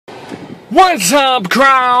What's up,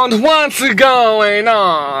 crowd? What's going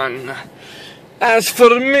on? As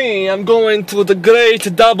for me, I'm going to the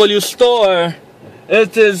Great W store.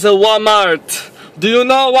 It is a Walmart. Do you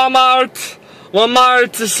know Walmart?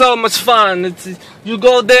 Walmart is so much fun. You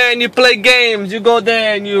go there and you play games. You go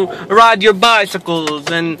there and you ride your bicycles,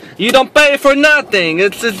 and you don't pay for nothing.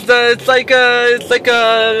 It's like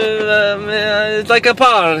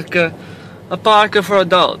a park for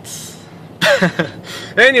adults.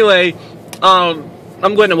 Anyway,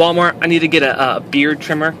 I'm going to Walmart. I need to get a beard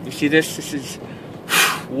trimmer. You see this? This is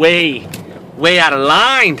way out of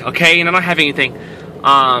line. Okay, and I don't have anything.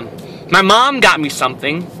 My mom got me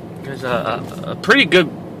something. It was a pretty good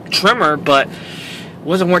trimmer, but it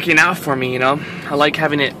wasn't working out for me. You know, I like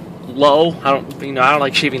having it low. I don't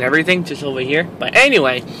like shaving everything, just over here. But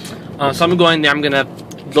anyway, so I'm going there. I'm gonna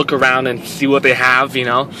look around and see what they have. You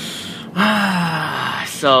know,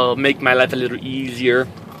 so make my life a little easier.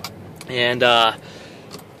 And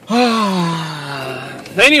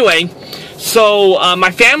anyway, so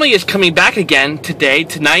my family is coming back again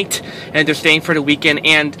tonight, and they're staying for the weekend,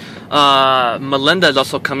 and Melinda is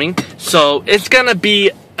also coming, so it's gonna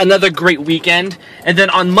be another great weekend. And then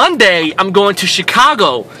on Monday, I'm going to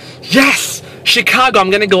Chicago. Yes, Chicago. I'm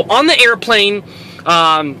gonna go on the airplane,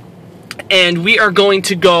 and we are going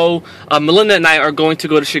to go, Melinda and I are going to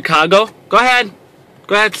go to Chicago. Go ahead,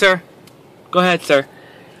 sir. Go ahead, sir.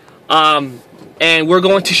 And we're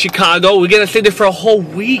going to Chicago. We're gonna stay there for a whole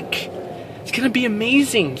week. It's gonna be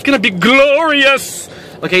amazing. It's gonna be glorious.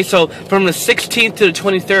 Okay, so from the 16th to the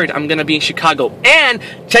 23rd, I'm gonna be in Chicago. And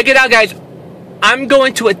check it out, guys. I'm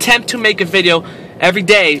going to attempt to make a video every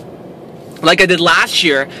day, like I did last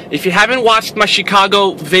year. If you haven't watched my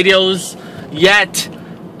Chicago videos yet,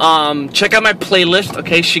 check out my playlist.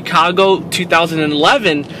 Okay, Chicago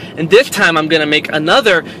 2011. And this time, I'm gonna make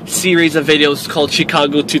another series of videos called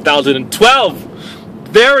Chicago 2012.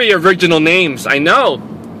 Very original names, I know.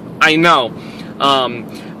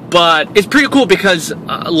 But it's pretty cool because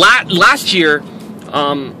last year,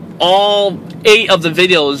 all 8 of the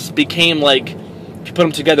videos became like, if you put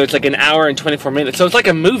them together, it's like an hour and 24 minutes. So it's like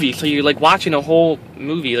a movie. So you're like watching a whole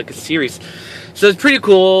movie, like a series. So it's pretty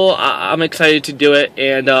cool. I'm excited to do it.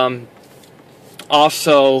 And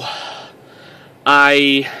also,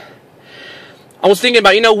 I was thinking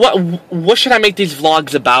about, you know, what should I make these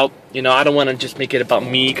vlogs about? You know, I don't want to just make it about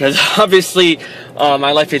me, because obviously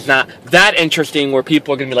my life is not that interesting where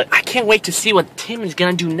people are going to be like, I can't wait to see what Tim is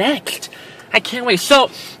going to do next. I can't wait. So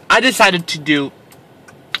I decided to do,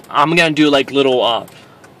 I'm going to do like little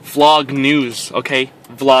vlog news, okay?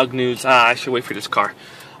 Vlog news. I should wait for this car.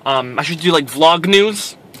 I should do like vlog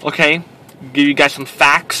news, okay? Give you guys some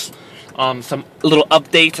facts, some little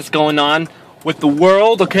updates that's going on with the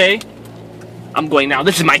world, okay? I'm going now.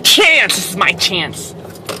 This is my chance. This is my chance.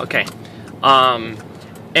 Okay.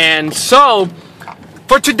 And so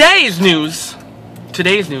for today's news,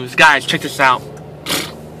 guys, check this out.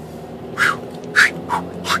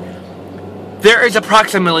 There is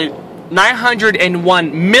approximately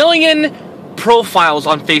 901 million profiles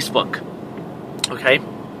on Facebook. Okay?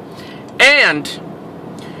 And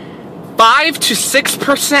 5 to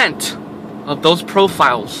 6% of those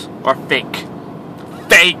profiles are fake.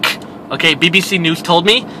 Fake. Okay, BBC News told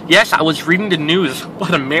me. Yes, I was reading the news.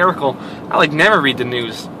 What a miracle. I like never read the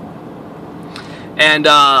news. And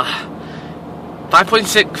 5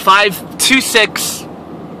 to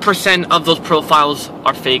 6% of those profiles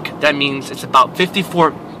are fake. That means it's about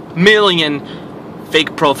 54 million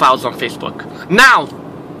fake profiles on Facebook. Now,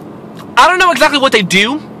 I don't know exactly what they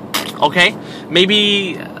do. Okay?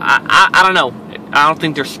 Maybe, I don't know. I don't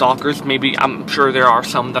think they're stalkers. Maybe, I'm sure there are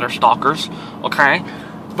some that are stalkers. Okay?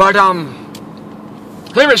 But,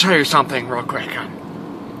 let me tell you something real quick.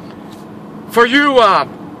 For you,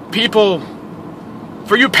 people,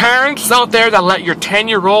 for you parents out there that let your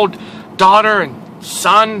 10-year-old daughter and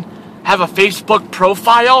son have a Facebook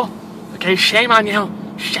profile, okay, shame on you.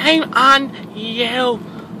 Shame on you.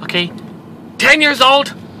 Okay, 10 years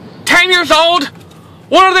old? 10 years old?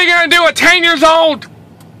 What are they gonna do at 10 years old?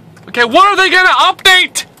 Okay, what are they gonna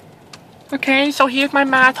update? Okay, so here's my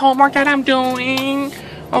math homework that I'm doing.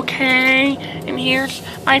 Okay, and here's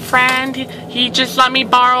my friend. He just let me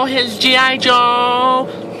borrow his G.I. Joe.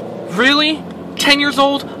 Really? 10 years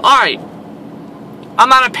old? Alright. I'm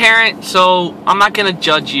not a parent, so I'm not gonna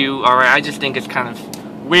judge you. Alright, I just think it's kind of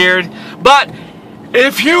weird. But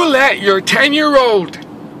if you let your 10-year-old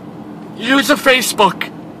use a Facebook,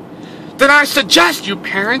 then I suggest you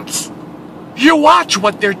parents, you watch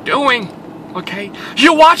what they're doing. Okay?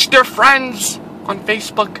 You watch their friends on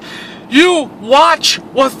Facebook. You watch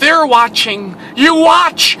what they're watching. You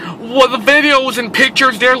watch what the videos and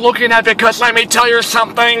pictures they're looking at, because let me tell you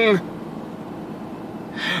something.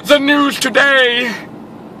 The news today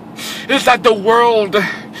is that the world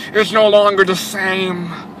is no longer the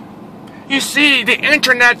same. You see, the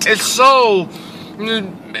internet is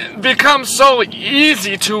become so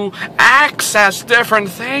easy to access different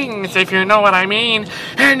things, if you know what I mean,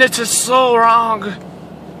 and it is so wrong.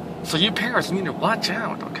 So you parents need to watch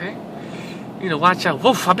out, okay? You need to watch out.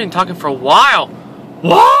 Woof, I've been talking for a while.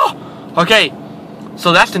 Whoa! Okay,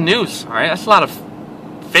 so that's the news, alright? That's a lot of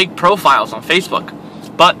fake profiles on Facebook.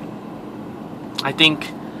 But I think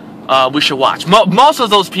we should watch. Most of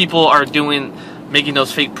those people are making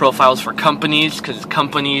those fake profiles for companies, because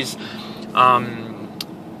companies,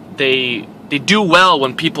 they do well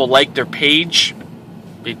when people like their page.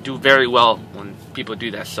 They do very well when people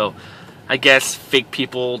do that. So I guess fake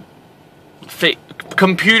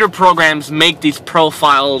computer programs make these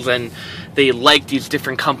profiles, and they like these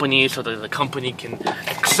different companies so that the company can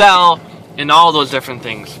excel in all those different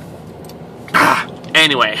things.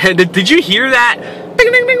 Anyway, did you hear that?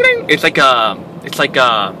 Ding, ding, ding, ding. It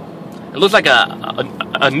looks like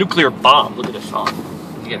a nuclear bomb. Look at this song.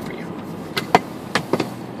 Let me get it for you.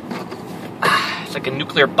 It's like a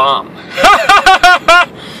nuclear bomb.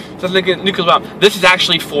 It's like a nuclear bomb. This is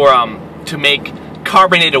actually for to make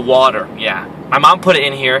carbonated water. Yeah, my mom put it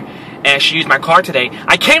in here, and she used my car today.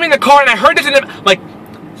 I came in the car and I heard this, like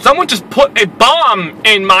someone just put a bomb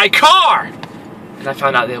in my car, and I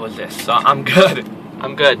found out it was this. So I'm good.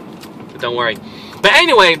 I'm good. Don't worry. But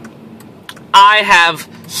anyway, I have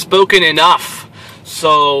spoken enough,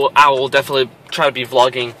 so I will definitely try to be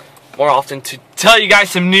vlogging more often to tell you guys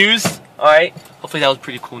some news. Alright? Hopefully that was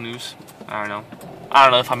pretty cool news. I don't know. I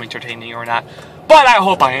don't know if I'm entertaining or not, but I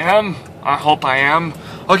hope I am. I hope I am.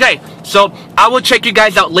 Okay, so I will check you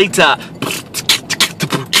guys out later.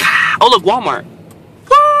 Oh look, Walmart.